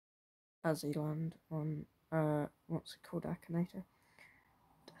Aziland on what's it called, Akinator.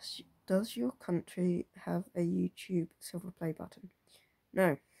 Does your country have a YouTube silver play button?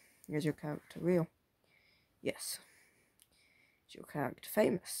 No. Is your character real? Yes. Is your character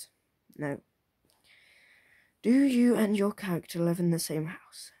famous? No. Do you and your character live in the same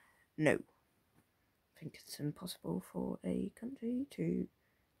house? No. I think it's impossible for a country to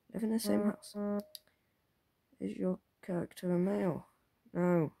live in the same house. Is your character a male?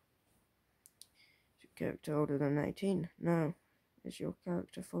 No. Is your character older than 18? No. Is your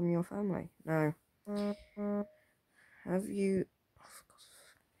character from your family? No. Have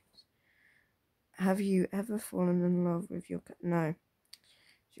you ever fallen in love with your No.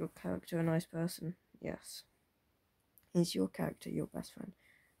 Is your character a nice person? Yes. Is your character your best friend?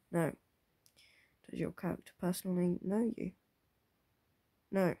 No. Does your character personally know you?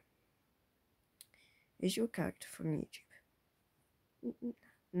 No. Is your character from YouTube?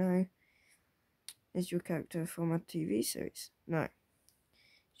 No. Is your character from a TV series? No.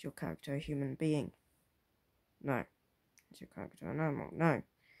 Is your character a human being? No. Is your character an animal? No.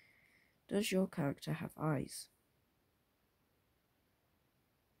 Does your character have eyes?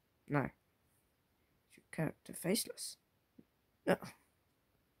 No. Is your character faceless? No.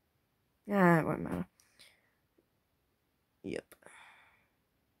 It won't matter. Yep.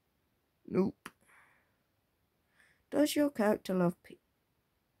 Nope. Does your character love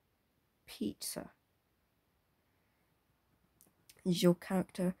pizza? Is your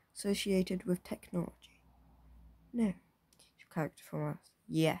character associated with technology? No. Is your character from Earth?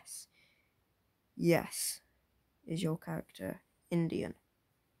 Yes. Yes. Is your character Indian?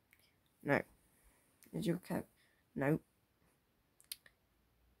 No. Is your character... No.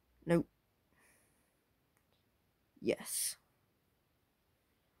 Nope. Yes.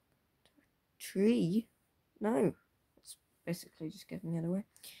 Tree? No. That's basically just giving it away.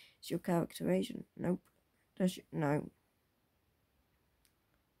 Is your character Asian? Nope. No.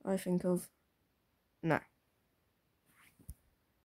 I think of... No.